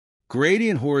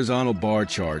Gradient horizontal bar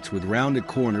charts with rounded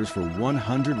corners for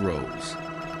 100 rows.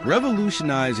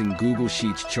 Revolutionizing Google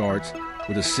Sheets charts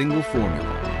with a single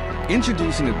formula.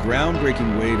 Introducing a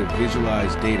groundbreaking way to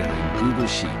visualize data in Google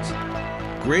Sheets.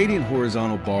 Gradient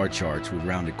horizontal bar charts with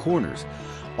rounded corners,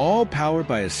 all powered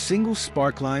by a single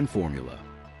SPARKLINE formula.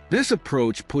 This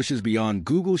approach pushes beyond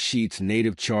Google Sheets'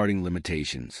 native charting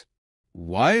limitations.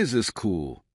 Why is this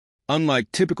cool?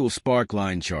 Unlike typical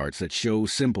SPARKLINE charts that show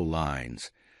simple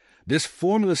lines, this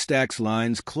formula stacks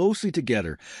lines closely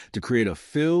together to create a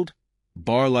filled,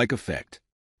 bar-like effect.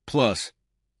 Plus,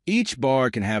 each bar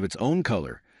can have its own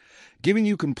color, giving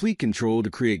you complete control to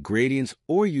create gradients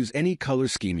or use any color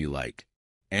scheme you like.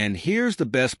 And here's the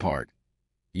best part.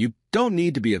 You don't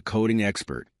need to be a coding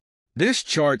expert. This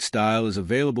chart style is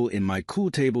available in my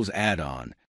Cooltables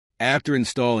Add-on. After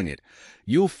installing it,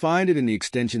 you'll find it in the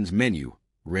extensions menu,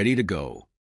 ready to go.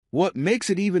 What makes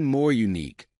it even more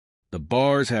unique? The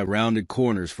bars have rounded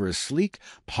corners for a sleek,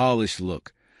 polished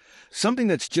look, something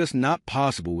that's just not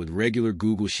possible with regular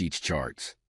Google Sheets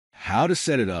charts. How to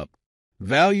set it up?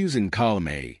 Values in column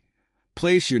A.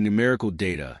 Place your numerical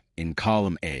data in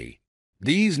column A.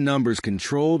 These numbers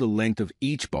control the length of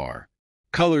each bar.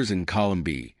 Colors in column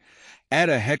B. Add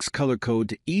a hex color code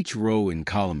to each row in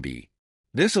column B.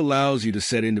 This allows you to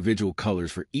set individual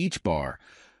colors for each bar,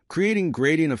 creating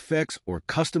gradient effects or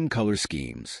custom color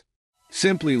schemes.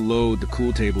 Simply load the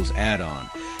Cooltables add-on,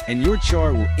 and your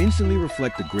chart will instantly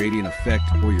reflect the gradient effect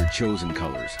or your chosen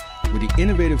colors, with the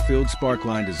innovative filled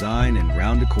SPARKLINE design and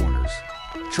rounded corners.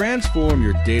 Transform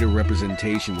your data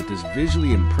representation with this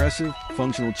visually impressive,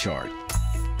 functional chart,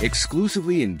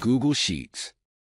 exclusively in Google Sheets.